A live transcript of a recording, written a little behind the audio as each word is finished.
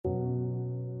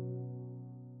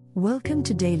Welcome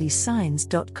to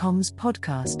dailysigns.com's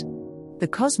podcast. The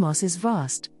cosmos is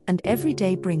vast, and every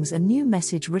day brings a new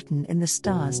message written in the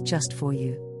stars just for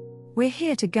you. We're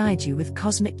here to guide you with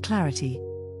cosmic clarity.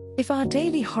 If our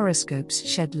daily horoscopes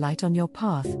shed light on your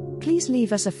path, please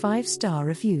leave us a 5-star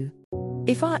review.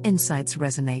 If our insights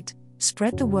resonate,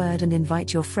 spread the word and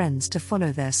invite your friends to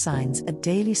follow their signs at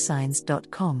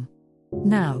dailysigns.com.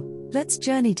 Now, let's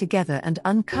journey together and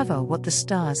uncover what the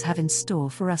stars have in store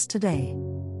for us today.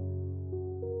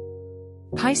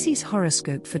 Pisces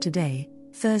horoscope for today,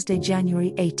 Thursday,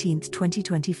 January 18,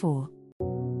 2024.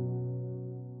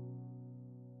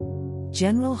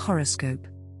 General horoscope.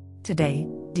 Today,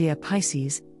 dear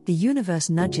Pisces, the universe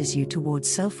nudges you towards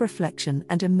self-reflection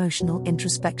and emotional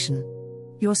introspection.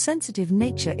 Your sensitive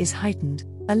nature is heightened,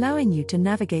 allowing you to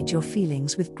navigate your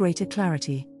feelings with greater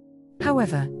clarity.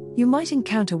 However, you might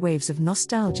encounter waves of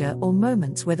nostalgia or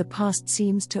moments where the past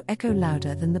seems to echo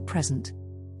louder than the present.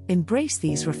 Embrace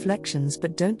these reflections,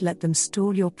 but don't let them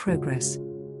stall your progress.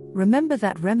 Remember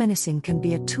that reminiscing can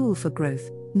be a tool for growth,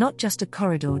 not just a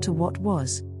corridor to what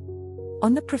was.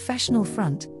 On the professional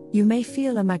front, you may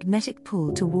feel a magnetic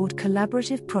pull toward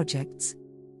collaborative projects.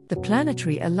 The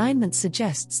planetary alignment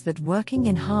suggests that working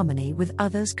in harmony with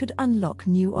others could unlock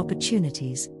new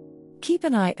opportunities. Keep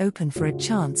an eye open for a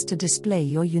chance to display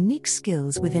your unique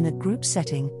skills within a group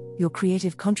setting. Your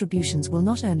creative contributions will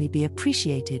not only be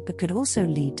appreciated but could also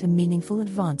lead to meaningful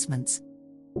advancements.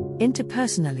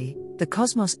 Interpersonally, the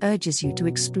cosmos urges you to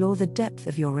explore the depth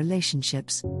of your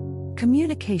relationships.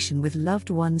 Communication with loved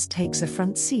ones takes a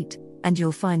front seat, and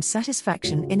you'll find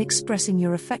satisfaction in expressing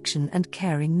your affection and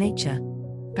caring nature.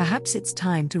 Perhaps it's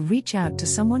time to reach out to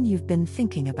someone you've been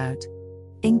thinking about.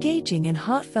 Engaging in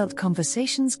heartfelt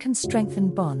conversations can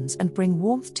strengthen bonds and bring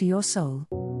warmth to your soul.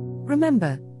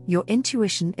 Remember, your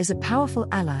intuition is a powerful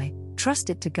ally.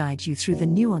 Trust it to guide you through the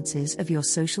nuances of your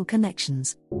social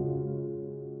connections.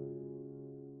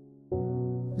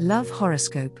 Love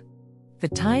horoscope. The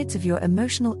tides of your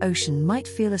emotional ocean might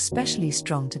feel especially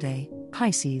strong today,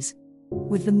 Pisces.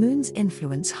 With the moon's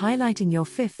influence highlighting your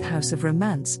 5th house of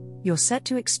romance, you're set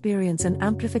to experience an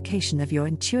amplification of your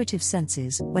intuitive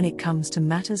senses when it comes to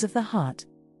matters of the heart.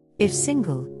 If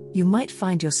single, you might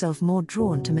find yourself more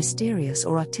drawn to mysterious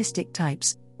or artistic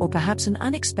types, or perhaps an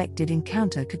unexpected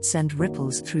encounter could send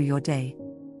ripples through your day.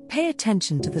 Pay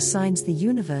attention to the signs the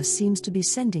universe seems to be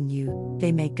sending you.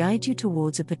 They may guide you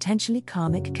towards a potentially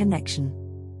karmic connection.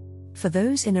 For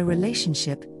those in a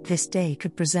relationship, this day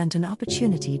could present an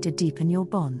opportunity to deepen your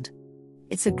bond.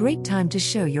 It's a great time to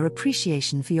show your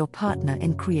appreciation for your partner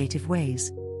in creative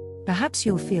ways. Perhaps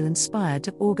you'll feel inspired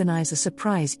to organize a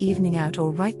surprise evening out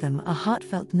or write them a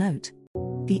heartfelt note.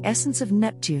 The essence of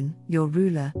Neptune, your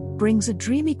ruler, brings a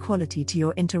dreamy quality to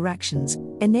your interactions,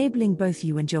 enabling both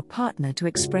you and your partner to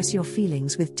express your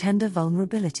feelings with tender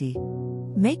vulnerability.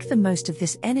 Make the most of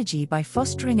this energy by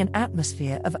fostering an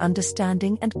atmosphere of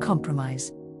understanding and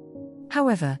compromise.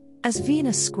 However, as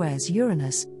Venus squares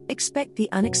Uranus, expect the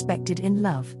unexpected in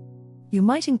love. You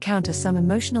might encounter some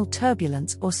emotional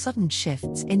turbulence or sudden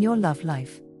shifts in your love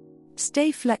life.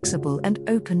 Stay flexible and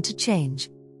open to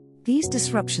change. These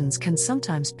disruptions can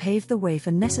sometimes pave the way for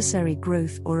necessary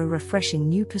growth or a refreshing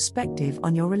new perspective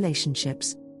on your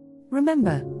relationships.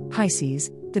 Remember, Pisces,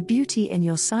 the beauty in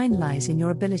your sign lies in your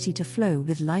ability to flow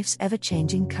with life's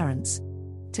ever-changing currents.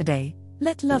 Today,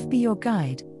 let love be your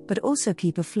guide, but also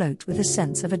keep afloat with a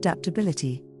sense of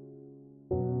adaptability.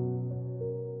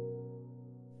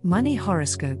 Money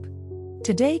horoscope.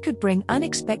 Today could bring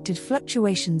unexpected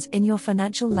fluctuations in your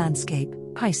financial landscape,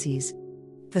 Pisces.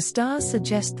 The stars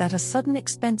suggest that a sudden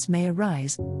expense may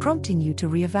arise, prompting you to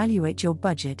reevaluate your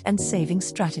budget and saving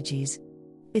strategies.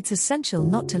 It's essential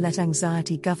not to let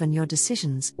anxiety govern your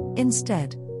decisions.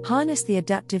 Instead, harness the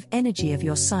adaptive energy of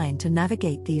your sign to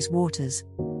navigate these waters.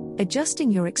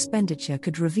 Adjusting your expenditure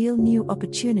could reveal new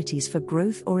opportunities for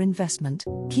growth or investment.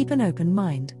 Keep an open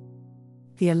mind.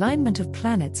 The alignment of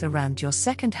planets around your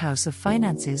 2nd house of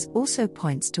finances also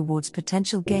points towards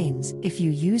potential gains if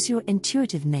you use your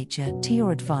intuitive nature to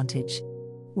your advantage.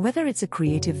 Whether it's a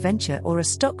creative venture or a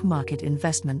stock market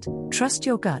investment, trust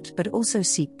your gut but also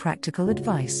seek practical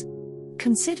advice.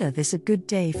 Consider this a good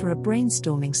day for a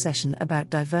brainstorming session about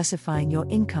diversifying your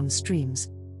income streams.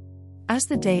 As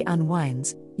the day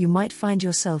unwinds, you might find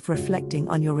yourself reflecting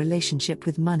on your relationship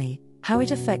with money, how it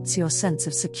affects your sense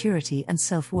of security and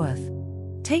self-worth.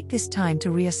 Take this time to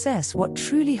reassess what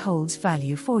truly holds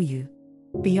value for you.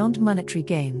 Beyond monetary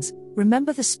gains,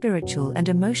 remember the spiritual and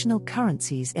emotional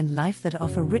currencies in life that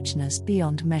offer richness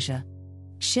beyond measure.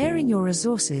 Sharing your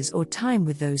resources or time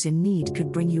with those in need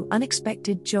could bring you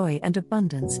unexpected joy and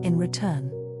abundance in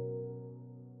return.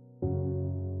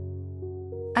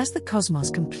 As the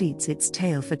cosmos completes its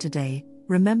tale for today,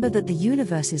 remember that the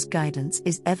universe's guidance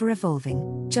is ever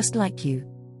evolving, just like you.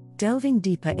 Delving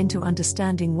deeper into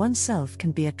understanding oneself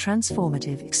can be a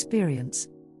transformative experience.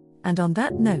 And on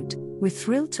that note, we're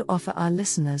thrilled to offer our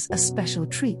listeners a special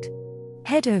treat.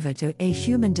 Head over to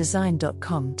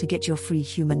ahumandesign.com to get your free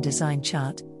human design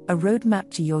chart, a roadmap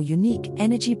to your unique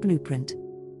energy blueprint.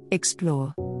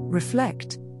 Explore,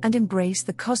 reflect, and embrace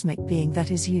the cosmic being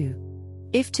that is you.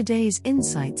 If today's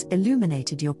insights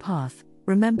illuminated your path,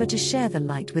 remember to share the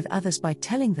light with others by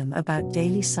telling them about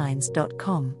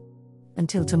dailysigns.com.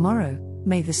 Until tomorrow,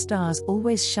 may the stars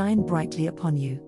always shine brightly upon you.